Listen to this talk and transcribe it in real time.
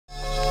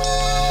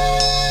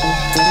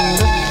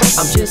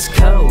I'm just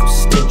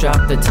coasting,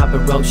 drop the top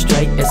and roll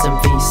straight.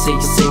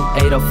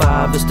 SMVCC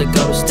 805 is the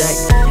go state.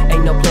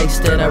 Ain't no place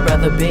that I'd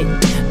rather be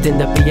than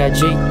the BIG,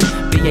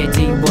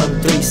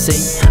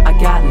 BAD13C. I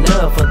got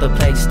love for the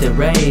place that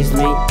raised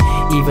me,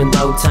 even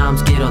though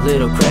times get a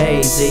little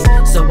crazy.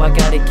 So I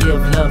gotta give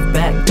love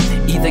back,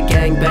 either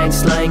gangbang,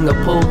 slang, or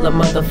pull a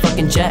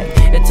motherfucking jack.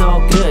 It's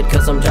all good,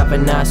 cause I'm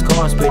dropping nice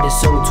cars. Pretty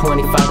soon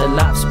 25 to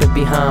life spent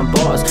behind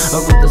bars. A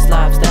ruthless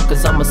lifestyle,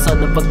 cause I'm a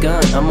son of a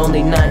gun. I'm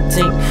only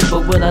 19,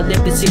 but will I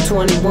live to see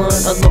 21?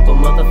 A local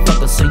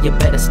motherfucker, so you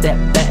better step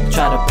back.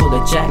 Try to pull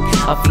a jack,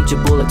 I'll feed you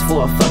bullets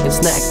for a fucking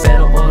snack.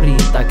 Pero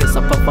ahorita, guess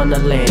I puff on the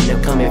land.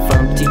 They're coming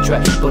from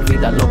T-Track, por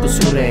vida loco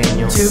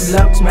sureño. Too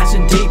low,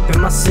 smashing deep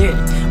in my city.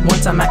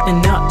 Once I'm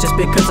acting up, just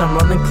because I'm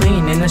rolling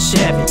clean in a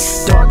Chevy.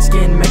 Dark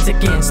skin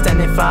Mexican,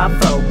 standing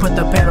 5'0". Put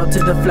the pedal to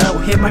the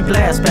floor, hit my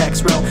glass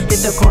backs roll.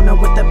 Hit the corner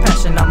with the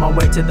passion, on my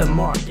way to the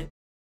market.